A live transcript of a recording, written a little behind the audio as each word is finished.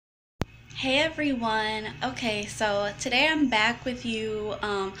Hey everyone. Okay, so today I'm back with you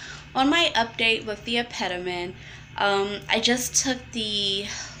on my update with the Apetamin. I just took my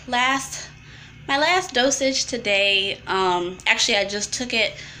last dosage today. Actually, I just took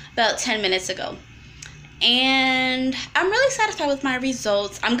it about 10 minutes ago. And I'm really satisfied with my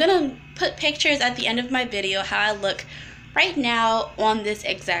results. I'm gonna put pictures at the end of my video how I look right now on this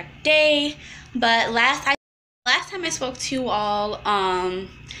exact day. But last time I spoke to you all,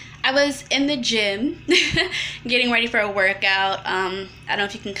 I was in the gym getting ready for a workout. I don't know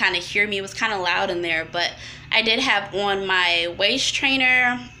if you can kind of hear me. It was kind of loud in there, but I did have on my waist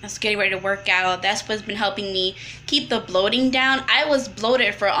trainer. I was getting ready to work out. That's what's been helping me keep the bloating down. I was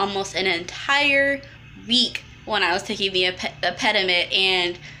bloated for almost an entire week when I was taking the Apetamin,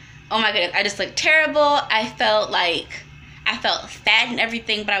 and oh my goodness, I just looked terrible. I felt fat and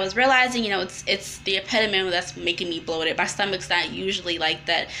everything, but I was realizing, it's the Apetamin that's making me bloated. My stomach's not usually like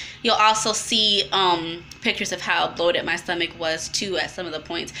that. You'll also see pictures of how bloated my stomach was too at some of the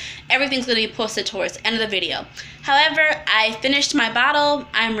points. Everything's going to be posted towards the end of the video. However, I finished my bottle.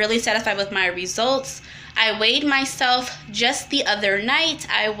 I'm really satisfied with my results. I weighed myself just the other night.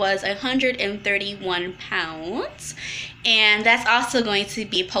 I was 131 pounds. And that's also going to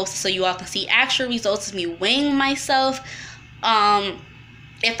be posted so you all can see actual results of me weighing myself.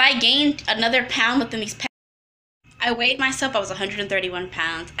 If I gained another pound within these past, I weighed myself, I was 131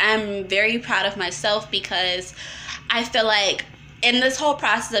 pounds. I'm very proud of myself because I feel like in this whole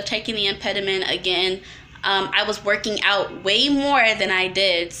process of taking the Apetamin again, I was working out way more than I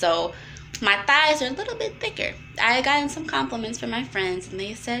did. So my thighs are a little bit thicker. I gotten some compliments from my friends and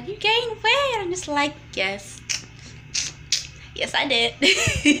they said, "You gained weight." I'm just like, yes, I did.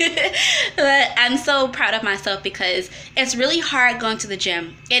 But I'm so proud of myself because it's really hard going to the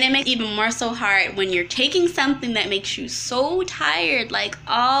gym, and it makes it even more so hard when you're taking something that makes you so tired, like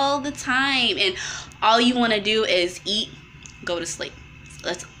all the time, and all you want to do is eat, go to sleep.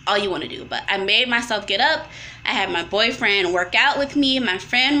 That's all you want to do. But I made myself get up. I had my boyfriend work out with me, my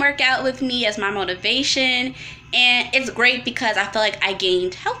friend work out with me as my motivation, and it's great because I feel like I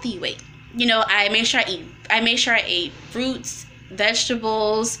gained healthy weight. I made sure I ate fruits,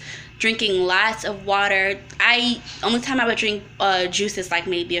 vegetables, drinking lots of water. Only time I would drink juices like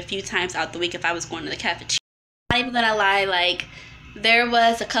maybe a few times out the week if I was going to the cafeteria. Not even gonna lie, like there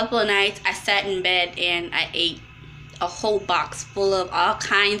was a couple of nights I sat in bed and I ate a whole box full of all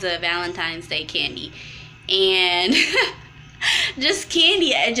kinds of Valentine's Day candy. And just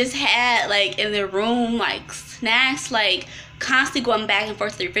candy I just had like in the room, like snacks, like constantly going back and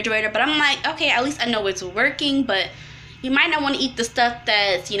forth to the refrigerator. But I'm like, okay, at least I know it's working. But you might not want to eat the stuff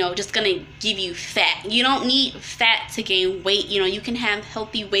that's just gonna give you fat. You don't need fat to gain weight. You can have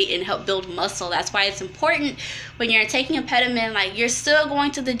healthy weight and help build muscle. That's why it's important when you're taking a Apetamin, like you're still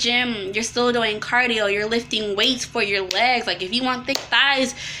going to the gym, you're still doing cardio, you're lifting weights for your legs. Like if you want thick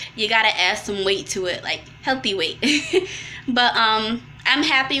thighs, you gotta add some weight to it, like healthy weight. But I'm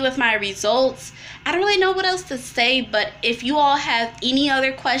happy with my results. I don't really know what else to say, but if you all have any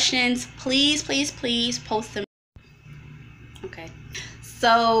other questions, please post them. Okay,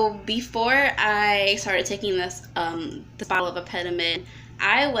 so before I started taking this bottle of Apetamin,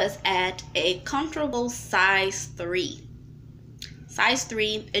 I was at a comfortable size 3. Size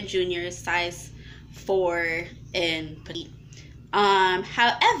 3 in juniors, size 4 in petite.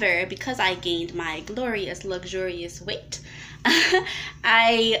 However, because I gained my glorious, luxurious weight,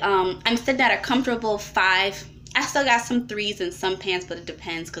 I'm sitting at a comfortable 5. I still got some 3s and some pants, but it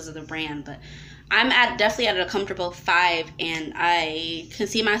depends because of the brand. But I'm definitely at a comfortable 5, and I can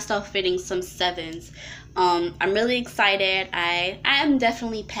see myself fitting some 7s. I'm really excited. I'm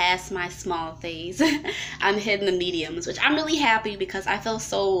definitely past my small phase. I'm hitting the mediums, which I'm really happy because I feel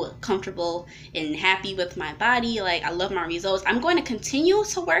so comfortable and happy with my body. Like I love my results. I'm going to continue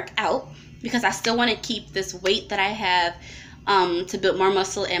to work out because I still want to keep this weight that I have to build more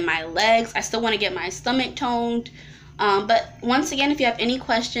muscle in my legs. I still want to get my stomach toned. But once again, if you have any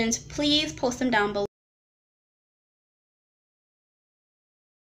questions, please post them down below.